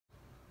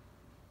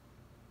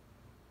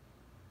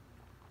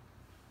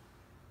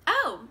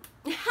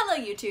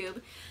Hello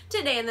YouTube!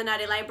 Today in the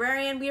Naughty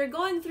Librarian we are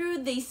going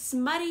through the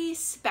smutty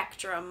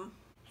spectrum.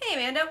 Hey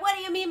Amanda, what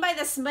do you mean by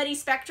the smutty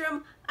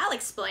spectrum? I'll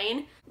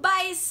explain.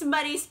 By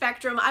smutty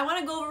spectrum, I want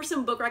to go over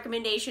some book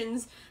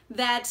recommendations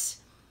that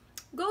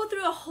go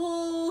through a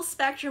whole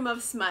spectrum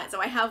of smut.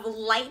 So I have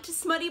light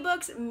smutty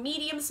books,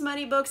 medium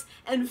smutty books,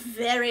 and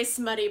very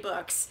smutty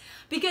books.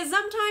 Because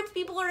sometimes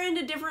people are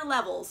into different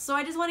levels, so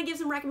I just want to give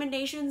some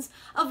recommendations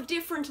of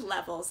different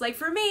levels. Like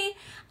for me,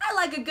 I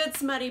like a good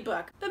smutty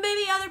book, but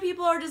maybe other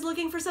people are just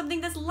looking for something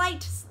that's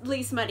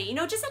lightly smutty, you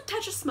know, just a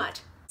touch of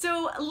smut.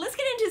 So let's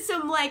get into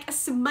some like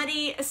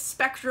smutty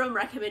spectrum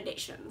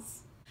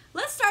recommendations.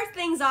 Let's start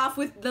things off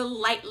with the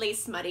lightly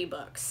smutty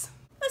books.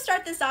 Let's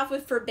start this off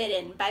with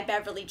Forbidden by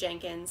Beverly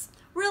Jenkins.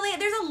 Really,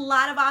 there's a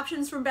lot of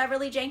options from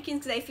Beverly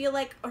Jenkins because I feel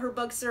like her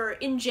books are,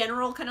 in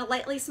general, kind of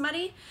lightly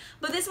smutty.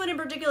 But this one in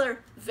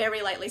particular,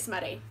 very lightly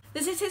smutty.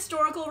 This is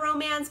historical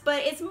romance,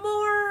 but it's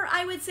more,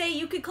 I would say,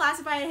 you could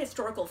classify it as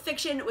historical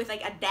fiction with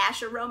like a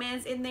dash of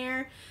romance in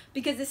there.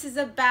 Because this is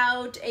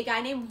about a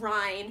guy named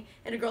Ryan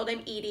and a girl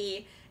named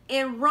Edie.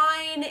 And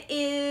Ryan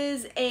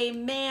is a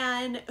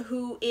man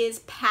who is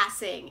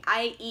passing,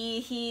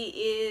 i.e. he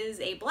is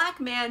a black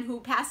man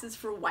who passes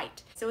for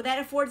white. So that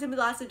affords him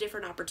lots of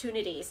different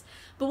opportunities.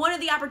 But one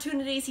of the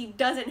opportunities he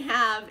doesn't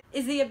have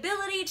is the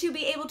ability to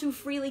be able to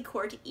freely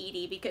court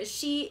Edie because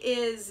she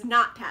is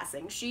not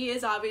passing. She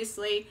is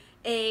obviously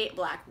a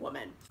black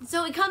woman.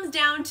 So it comes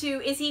down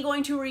to, is he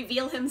going to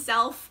reveal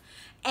himself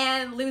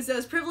and lose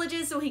those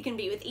privileges so he can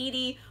be with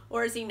Edie,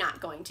 or is he not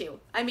going to?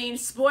 I mean,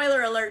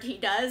 spoiler alert, he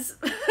does.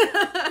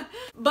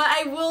 But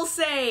I will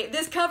say,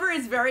 this cover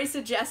is very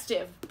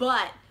suggestive,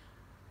 but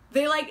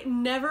they like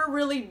never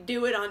really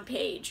do it on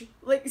page.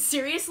 Like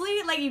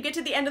seriously, like you get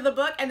to the end of the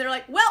book and they're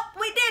like, well,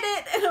 we did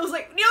it. And I was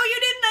like, no,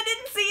 you didn't, I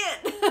didn't see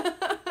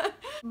it.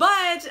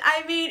 But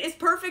I mean, it's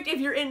perfect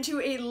if you're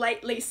into a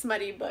lightly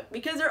smutty book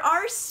because there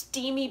are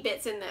steamy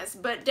bits in this,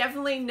 but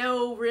definitely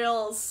no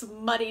real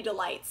smutty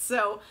delights.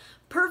 So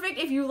perfect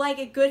if you like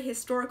a good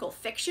historical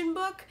fiction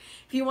book,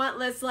 if you want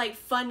this like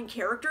fun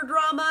character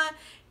drama,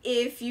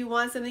 if you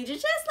want something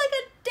just like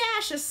a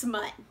dash of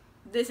smut.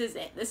 This is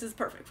it. This is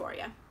perfect for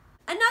you.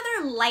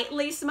 Another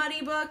lightly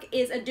smutty book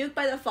is A Duke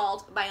by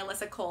Default by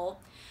Alyssa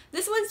Cole.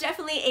 This one's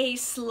definitely a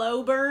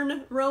slow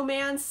burn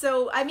romance,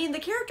 so I mean the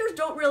characters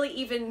don't really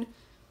even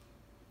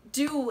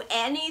do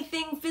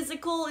anything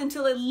physical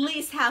until at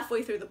least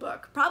halfway through the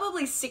book.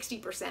 Probably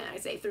 60%,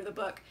 I'd say, through the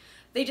book.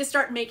 They just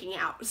start making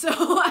out. So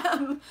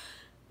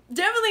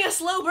definitely a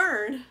slow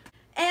burn.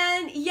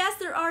 And yes,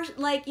 there are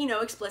like, you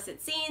know,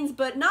 explicit scenes,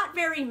 but not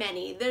very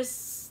many.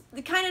 There's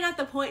kind of not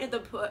the point of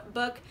the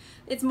book.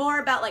 It's more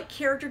about like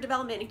character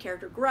development and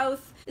character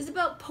growth. It's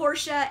about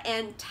Portia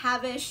and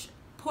Tavish.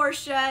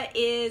 Portia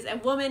is a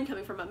woman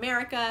coming from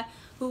America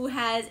who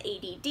has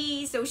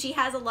ADD, so she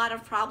has a lot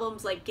of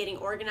problems like getting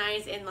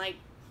organized and like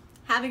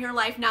having her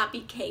life not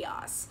be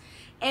chaos.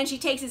 And she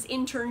takes this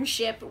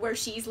internship where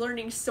she's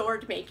learning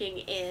sword making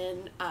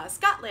in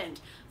Scotland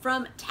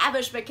from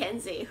Tavish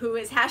Mackenzie, who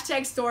is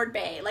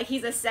 #SwordBae. Like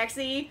he's a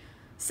sexy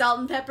salt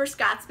and pepper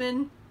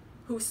Scotsman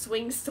who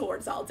swings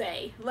swords all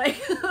day.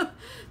 Like,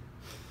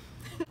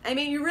 I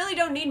mean, you really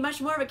don't need much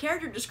more of a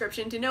character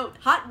description to note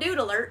hot dude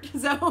alert.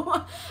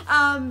 So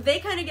they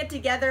kind of get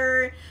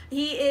together.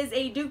 He is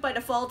a duke by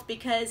default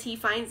because he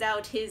finds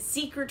out his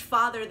secret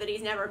father that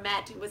he's never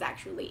met was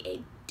actually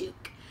a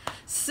duke.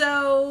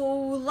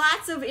 So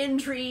lots of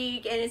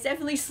intrigue, and it's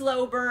definitely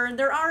slow burn.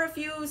 There are a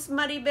few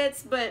smutty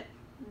bits, but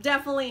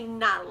definitely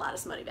not a lot of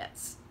smutty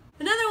bits.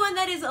 Another one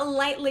that is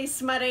lightly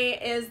smutty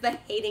is The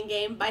Hating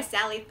Game by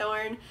Sally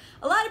Thorne.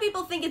 A lot of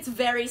people think it's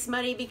very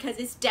smutty because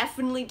it's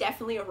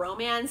definitely a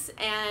romance,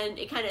 and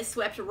it kind of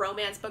swept a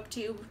romance book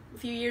too a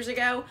few years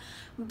ago.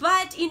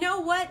 But you know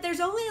what?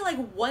 There's only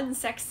like one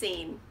sex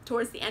scene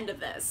towards the end of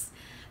this.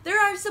 There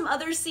are some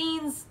other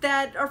scenes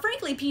that are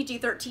frankly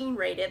PG-13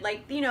 rated,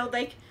 like, you know,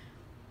 like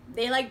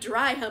they like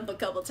dry hump a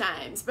couple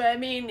times. But I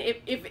mean,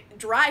 if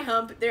dry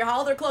hump,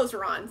 all their clothes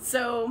are on.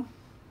 So,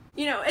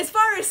 you know, as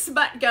far as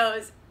smut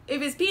goes,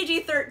 if it's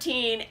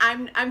PG-13,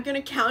 I'm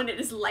gonna count it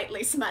as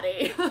lightly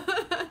smutty.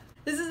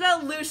 This is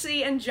about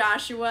Lucy and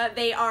Joshua.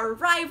 They are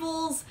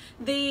rivals.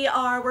 They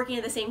are working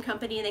at the same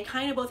company, and they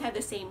kind of both have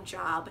the same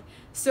job.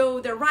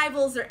 So they're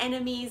rivals, they're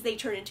enemies, they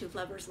turn into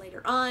lovers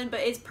later on, but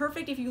it's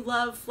perfect if you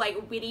love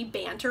like witty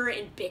banter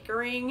and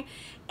bickering,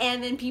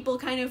 and then people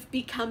kind of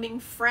becoming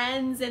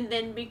friends and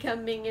then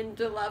becoming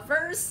into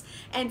lovers,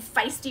 and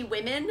feisty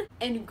women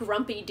and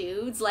grumpy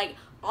dudes. Like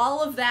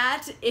all of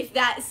that, if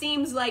that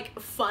seems like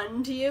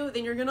fun to you,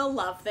 then you're gonna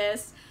love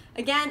this.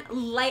 Again,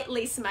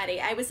 lightly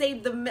smutty. I would say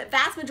the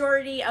vast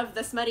majority of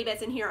the smutty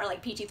bits in here are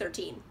like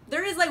PG-13.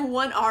 There is like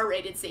one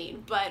R-rated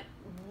scene, but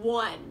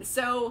one.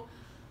 So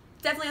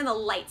definitely on the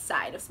light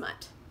side of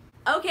smut.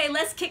 Okay,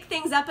 let's kick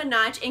things up a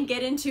notch and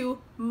get into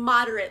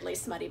moderately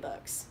smutty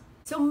books.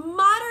 So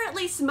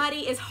moderately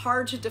smutty is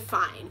hard to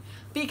define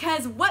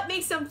because what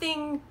makes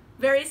something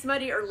very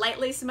smutty or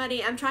lightly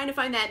smutty? I'm trying to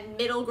find that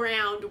middle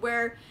ground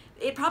where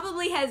it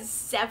probably has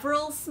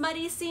several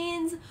smutty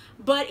scenes,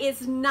 but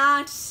it's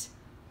not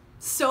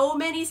so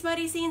many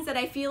smutty scenes that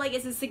I feel like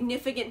it's a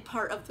significant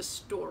part of the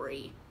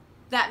story.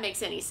 That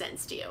makes any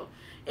sense to you.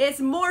 It's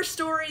more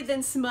story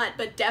than smut,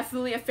 but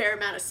definitely a fair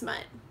amount of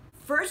smut.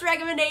 First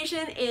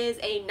recommendation is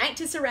A Night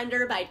to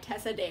Surrender by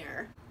Tessa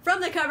Dare.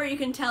 From the cover you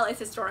can tell it's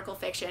historical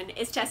fiction.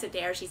 It's Tessa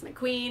Dare, she's my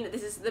queen.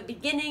 This is the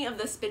beginning of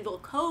the Spindle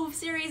Cove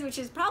series, which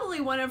is probably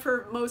one of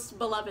her most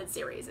beloved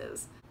series.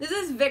 This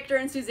is Victor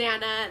and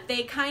Susanna.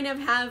 They kind of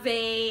have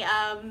a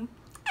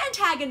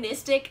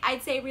antagonistic,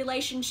 I'd say,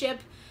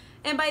 relationship.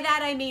 And by that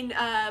I mean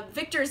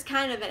Victor's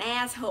kind of an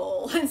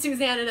asshole and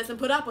Susanna doesn't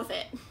put up with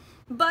it.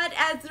 But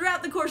as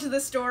throughout the course of the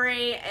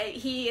story,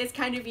 he is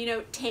kind of, you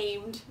know,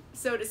 tamed,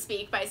 so to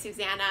speak, by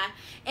Susanna.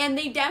 And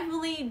they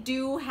definitely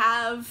do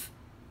have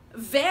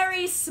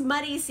very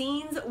smutty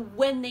scenes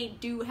when they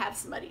do have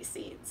smutty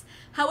scenes.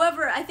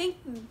 However, I think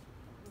the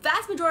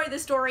vast majority of the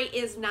story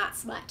is not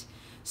smut.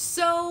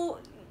 So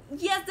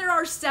yes, there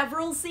are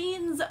several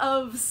scenes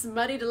of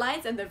smutty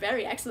delights, and they're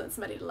very excellent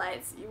smutty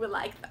delights. You would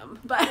like them.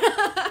 But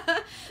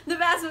the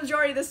vast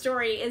majority of the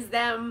story is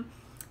them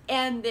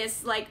and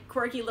this like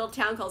quirky little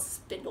town called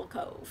Spindle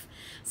Cove.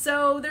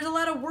 So there's a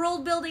lot of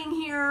world building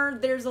here.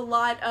 There's a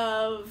lot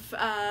of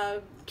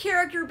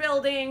character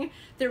building,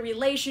 their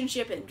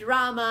relationship and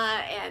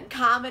drama and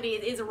comedy.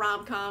 It is a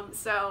rom-com,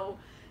 so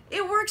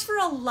it works for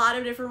a lot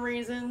of different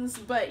reasons.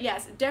 But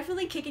yes,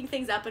 definitely kicking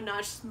things up a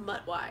notch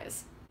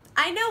smut-wise.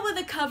 I know when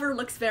the cover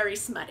looks very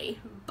smutty,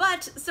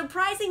 but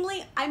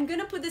surprisingly, I'm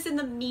gonna put this in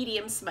the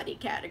medium smutty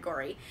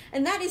category,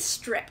 and that is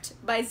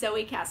Stripped by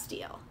Zoey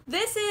Castile.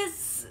 This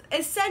is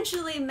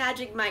essentially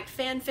Magic Mike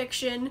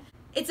fanfiction.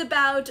 It's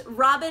about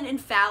Robin and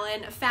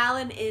Fallon.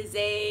 Fallon is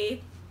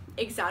a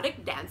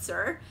exotic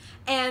dancer,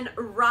 and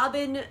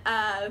Robin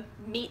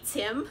meets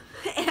him,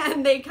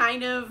 and they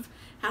kind of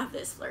have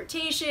this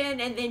flirtation,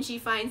 and then she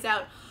finds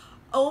out,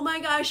 oh my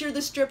gosh, you're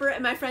the stripper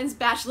at my friend's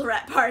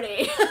bachelorette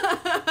party.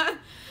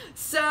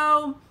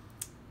 So,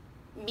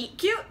 meet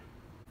cute.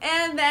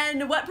 And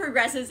then what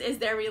progresses is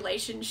their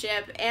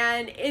relationship,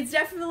 and it's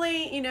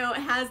definitely, you know, it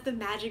has the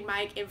Magic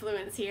Mike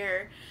influence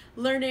here.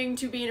 Learning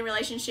to be in a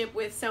relationship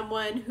with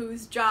someone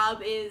whose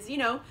job is, you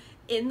know,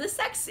 in the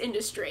sex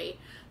industry.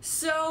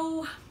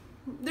 So,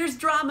 there's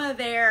drama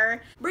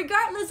there.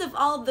 Regardless of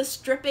all the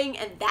stripping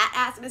and that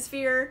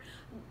atmosphere,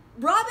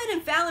 Robin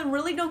and Fallon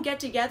really don't get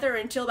together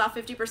until about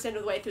 50%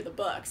 of the way through the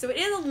book. So it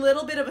is a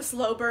little bit of a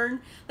slow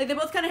burn. Like, they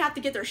both kind of have to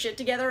get their shit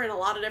together in a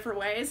lot of different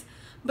ways.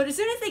 But as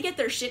soon as they get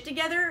their shit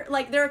together,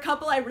 like, they're a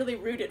couple I really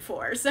rooted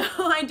for. So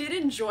I did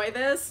enjoy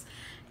this.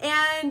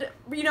 And,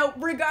 you know,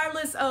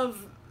 regardless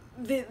of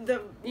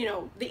the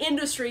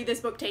industry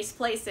this book takes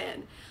place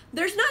in,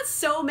 there's not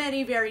so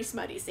many very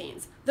smutty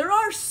scenes. There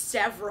are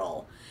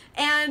several.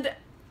 And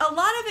a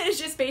lot of it is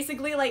just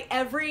basically like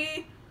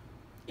every,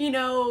 you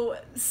know,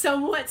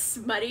 somewhat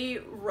smutty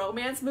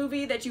romance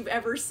movie that you've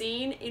ever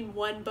seen in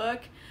one book.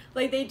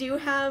 Like, they do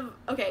have,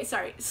 okay,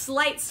 sorry,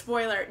 slight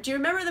spoiler. Do you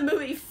remember the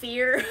movie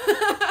Fear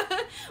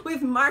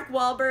with Mark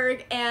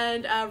Wahlberg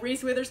and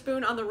Reese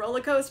Witherspoon on the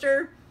roller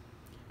coaster?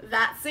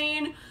 That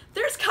scene,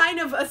 there's kind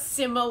of a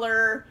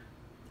similar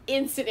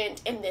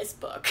incident in this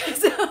book.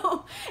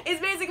 So it's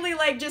basically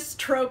like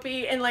just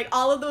tropey, and like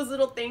all of those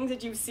little things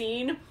that you've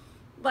seen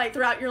like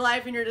throughout your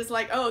life and you're just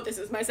like, oh, this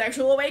is my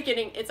sexual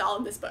awakening, it's all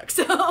in this book.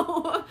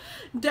 So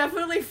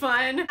definitely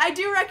fun. I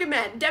do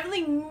recommend,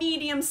 definitely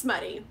medium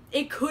smutty.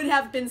 It could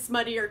have been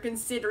smuttier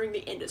considering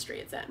the industry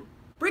it's in.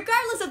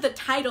 Regardless of the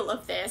title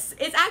of this,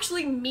 it's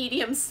actually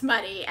medium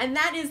smutty, and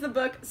that is the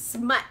book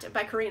Smut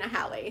by Karina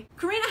Halle.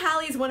 Karina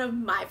Halle is one of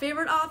my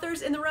favorite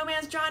authors in the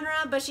romance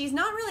genre, but she's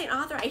not really an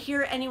author I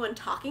hear anyone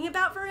talking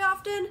about very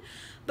often,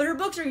 but her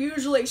books are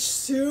usually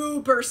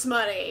super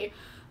smutty.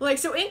 Like,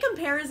 so in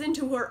comparison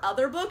to her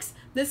other books,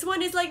 this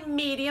one is like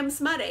medium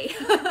smutty.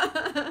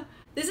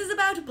 This is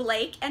about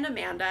Blake and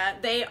Amanda.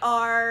 They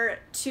are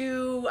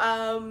two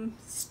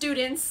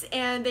students,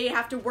 and they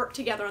have to work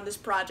together on this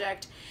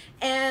project.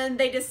 And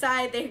they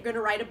decide they're going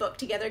to write a book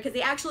together, because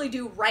they actually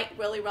do write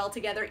really well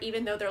together,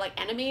 even though they're like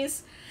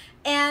enemies.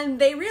 And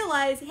they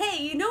realize,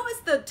 hey, you know what's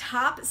the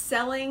top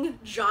selling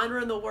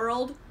genre in the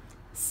world?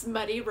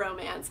 Smutty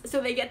romance. So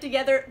they get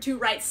together to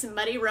write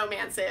smutty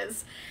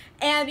romances.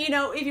 And, you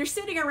know, if you're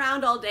sitting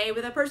around all day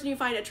with a person you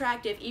find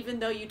attractive,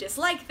 even though you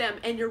dislike them,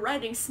 and you're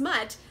writing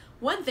smut,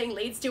 one thing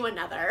leads to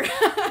another.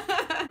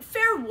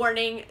 Fair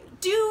warning,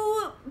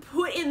 do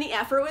put in the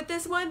effort with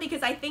this one,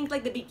 because I think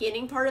like the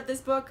beginning part of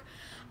this book,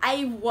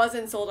 I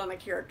wasn't sold on the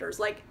characters.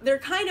 Like, they're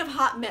kind of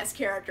hot mess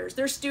characters.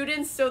 They're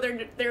students, so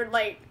they're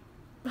like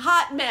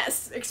hot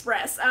mess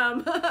express.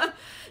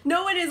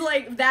 No one is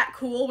like that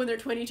cool when they're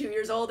 22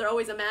 years old. They're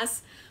always a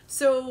mess.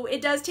 So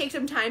it does take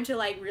some time to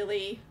like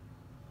really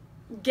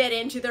get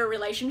into their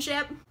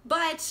relationship.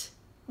 But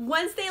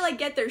once they like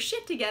get their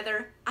shit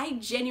together, I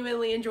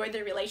genuinely enjoyed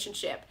their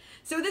relationship.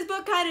 So this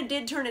book kind of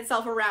did turn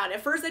itself around. At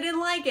first I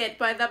didn't like it,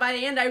 but by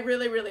the end I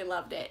really, really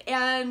loved it.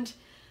 And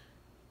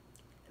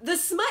the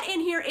smut in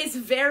here is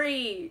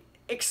very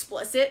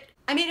explicit.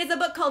 I mean, it's a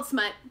book called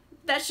Smut.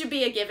 that should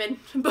be a given,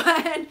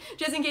 but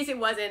just in case it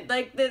wasn't,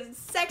 like, the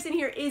sex in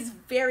here is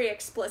very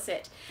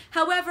explicit.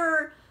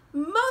 However,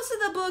 most of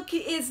the book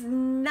is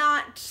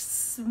not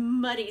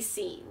smutty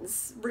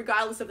scenes,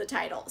 regardless of the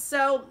title.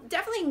 So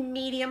definitely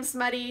medium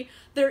smutty.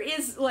 There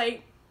is,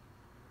 like,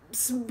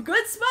 some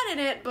good smut in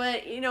it,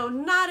 but, you know,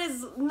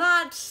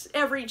 not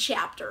every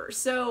chapter.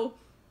 So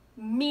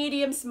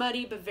medium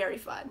smutty, but very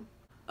fun.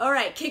 All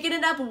right, kicking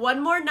it up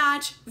one more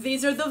notch.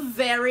 These are the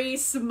very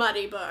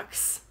smutty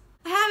books.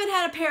 I haven't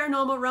had a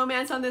paranormal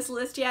romance on this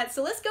list yet,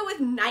 so let's go with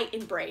Night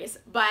Embrace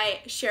by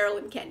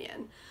Sherrilyn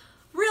Kenyon.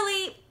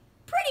 Really,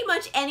 pretty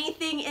much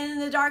anything in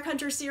the Dark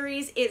Hunter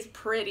series is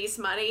pretty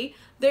smutty.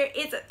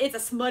 It's a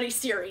smutty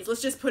series,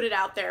 let's just put it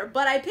out there.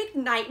 But I picked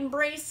Night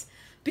Embrace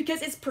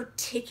because it's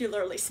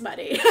particularly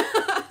smutty.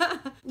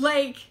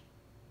 Like,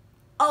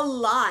 a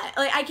lot.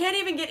 Like, I can't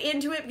even get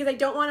into it because I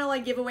don't want to,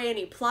 like, give away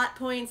any plot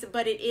points,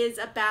 but it is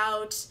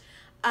about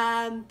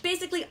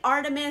basically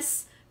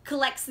Artemis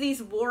collects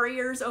these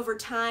warriors over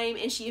time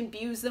and she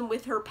imbues them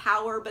with her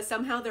power, but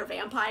somehow they're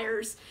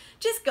vampires.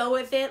 Just go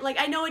with it. Like,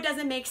 I know it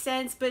doesn't make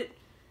sense, but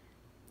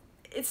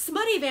it's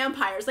smutty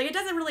vampires. Like, it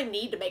doesn't really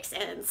need to make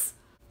sense.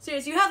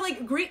 Seriously, you have,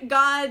 like, Greek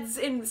gods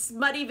and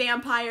smutty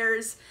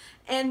vampires,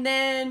 and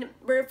then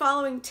we're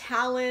following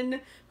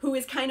Talon, who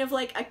is kind of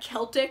like a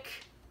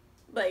Celtic,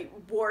 like,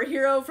 war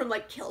hero from,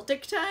 like,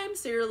 Celtic times.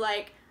 So you're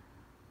like,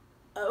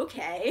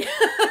 okay.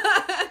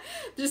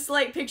 Just,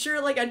 like, picture,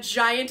 like, a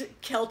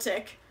giant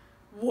Celtic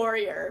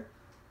warrior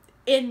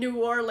in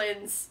New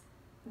Orleans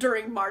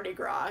during Mardi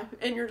Gras,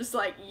 and you're just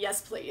like,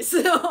 yes please.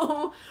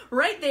 So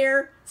right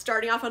there,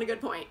 starting off on a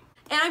good point.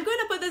 And I'm going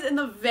to put this in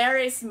the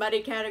very smutty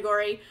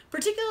category,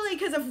 particularly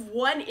because of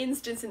one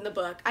instance in the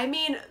book. I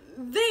mean,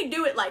 they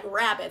do it like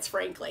rabbits,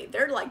 frankly.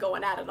 They're, like,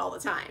 going at it all the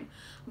time.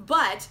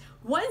 But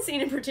one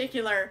scene in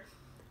particular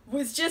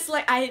was just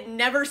like, I had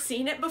never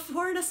seen it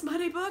before in a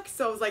smutty book,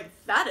 so I was like,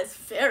 that is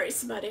very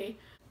smutty.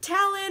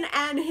 Talon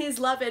and his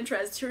love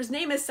interest, whose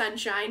name is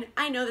Sunshine.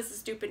 I know this is a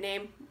stupid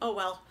name. Oh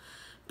well.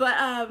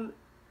 But,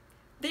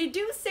 they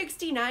do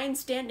 69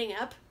 standing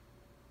up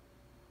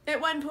at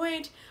one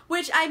point,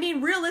 which, I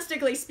mean,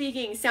 realistically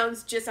speaking,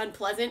 sounds just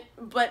unpleasant,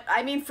 but,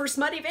 I mean, for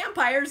smutty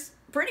vampires,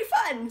 pretty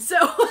fun.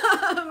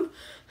 So,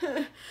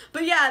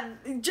 but yeah,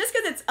 just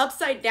because it's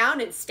upside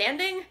down and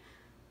standing,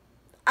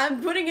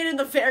 I'm putting it in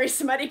the very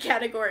smutty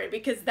category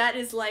because that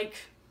is, like,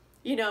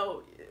 you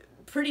know,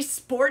 pretty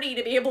sporty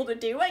to be able to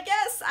do, I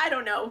guess? I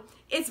don't know.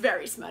 It's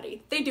very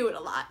smutty. They do it a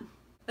lot.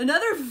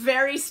 Another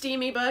very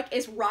steamy book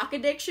is Rock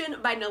Addiction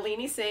by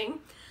Nalini Singh.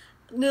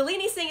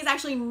 Nalini Singh is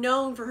actually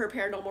known for her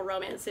paranormal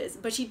romances,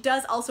 but she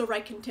does also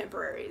write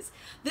contemporaries.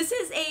 This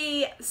is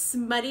a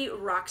smutty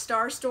rock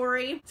star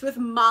story. It's with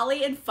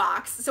Molly and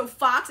Fox. So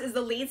Fox is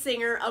the lead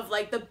singer of,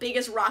 like, the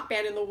biggest rock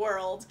band in the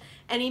world,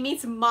 and he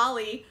meets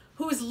Molly,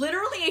 who is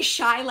literally a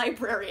shy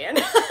librarian.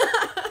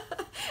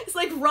 It's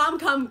like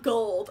rom-com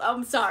gold.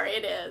 I'm sorry,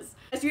 it is.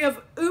 So you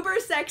have uber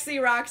sexy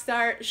rock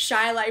star,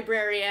 shy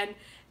librarian,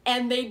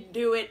 and they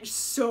do it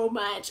so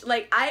much.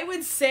 Like, I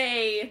would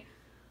say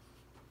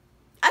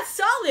a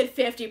solid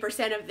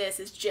 50% of this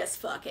is just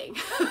fucking.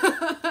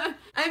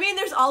 I mean,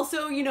 there's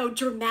also, you know,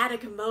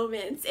 dramatic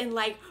moments and,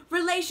 like,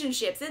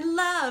 relationships and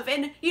love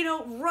and, you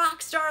know,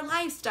 rock star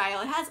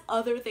lifestyle. It has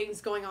other things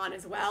going on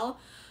as well,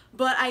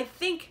 but I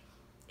think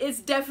it's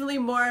definitely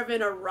more of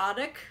an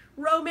erotic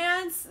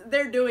romance.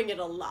 They're doing it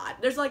a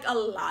lot. There's, like, a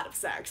lot of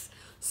sex.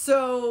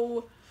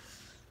 So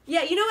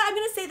yeah, you know what? I'm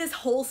gonna say this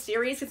whole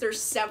series because there's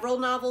several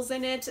novels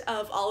in it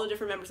of all the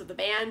different members of the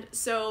band,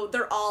 so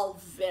they're all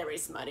very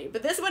smutty.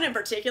 But this one in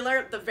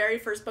particular, the very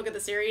first book of the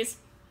series,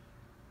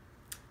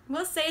 I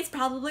must say it's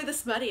probably the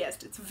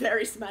smuttiest. It's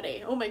very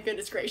smutty. Oh my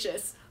goodness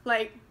gracious.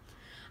 Like,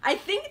 I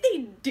think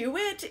they do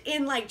it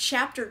in, like,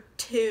 chapter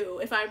 2,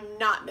 if I'm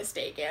not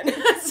mistaken.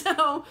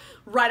 So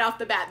right off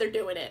the bat, they're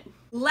doing it.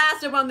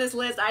 Last up on this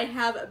list, I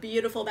have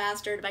Beautiful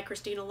Bastard by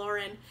Christina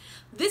Lauren.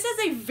 This is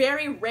a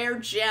very rare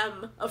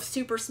gem of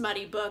super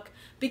smutty book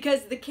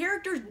because the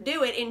characters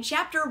do it in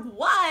chapter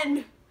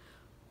 1.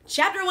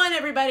 Chapter 1,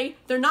 everybody.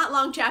 They're not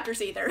long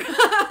chapters either.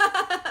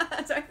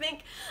 So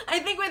I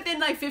think within,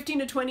 like, 15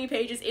 to 20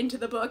 pages into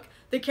the book,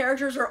 the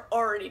characters are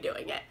already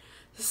doing it.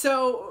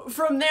 So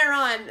from there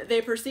on,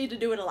 they proceed to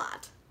do it a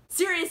lot.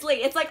 Seriously,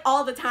 it's like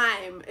all the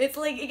time. It's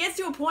like, it gets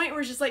to a point where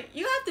it's just like,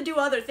 you have to do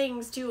other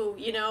things too,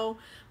 you know?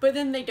 But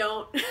then they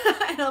don't.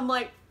 And I'm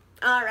like,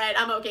 all right,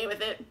 I'm okay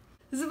with it.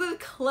 This is with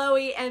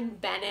Chloe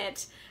and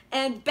Bennett.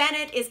 And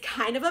Bennett is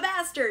kind of a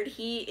bastard.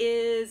 He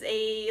is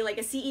a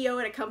CEO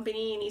at a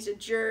company and he's a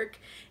jerk.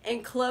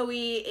 And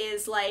Chloe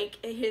is, like,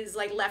 his,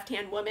 like,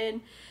 left-hand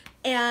woman.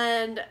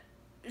 And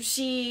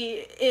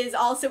she is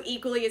also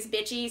equally as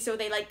bitchy, so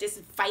they, like,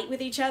 just fight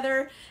with each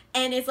other,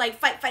 and it's like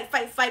fight,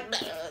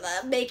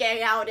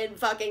 making out and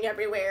fucking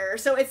everywhere.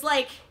 So it's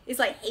like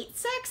hate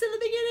sex in the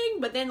beginning,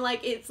 but then,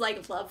 like, it's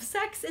like love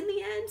sex in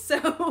the end.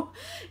 So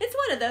it's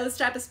one of those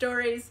type of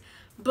stories.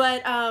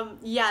 But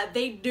yeah,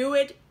 they do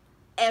it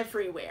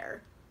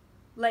everywhere,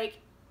 like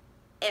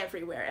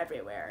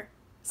everywhere.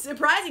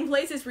 surprising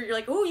places where you're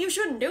like, oh, you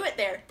shouldn't do it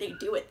there. They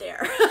do it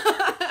there.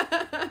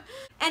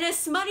 And as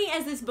smutty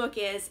as this book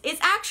is, it's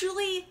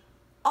actually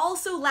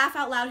also laugh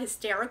out loud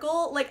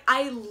hysterical. Like,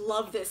 I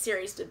love this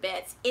series to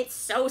bits. It's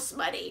so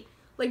smutty.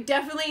 Like,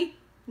 definitely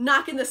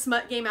knocking the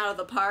smut game out of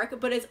the park,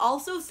 but it's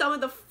also some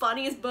of the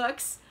funniest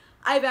books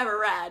I've ever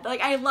read.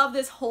 Like, I love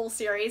this whole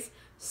series.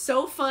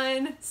 So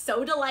fun,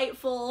 so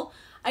delightful.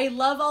 I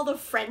love all the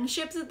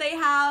friendships that they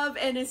have,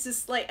 and it's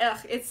just like, ugh,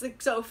 it's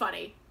like so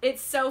funny.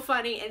 It's so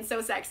funny and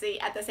so sexy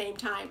at the same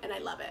time, and I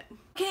love it.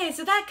 Okay,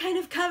 so that kind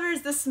of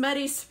covers the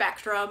smutty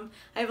spectrum.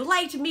 I have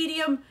light,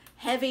 medium,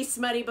 heavy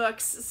smutty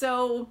books,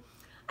 so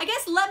I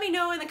guess let me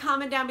know in the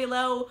comment down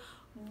below,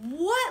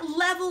 what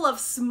level of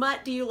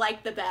smut do you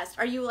like the best?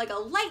 Are you like a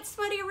light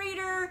smutty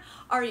reader?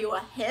 Are you a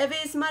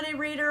heavy smutty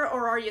reader?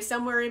 Or are you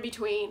somewhere in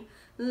between?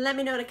 Let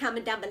me know in the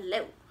comment down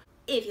below.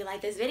 If you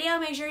like this video,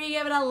 make sure you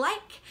give it a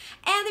like.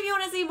 And if you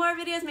want to see more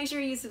videos, make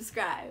sure you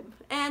subscribe.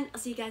 And I'll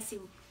see you guys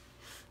soon.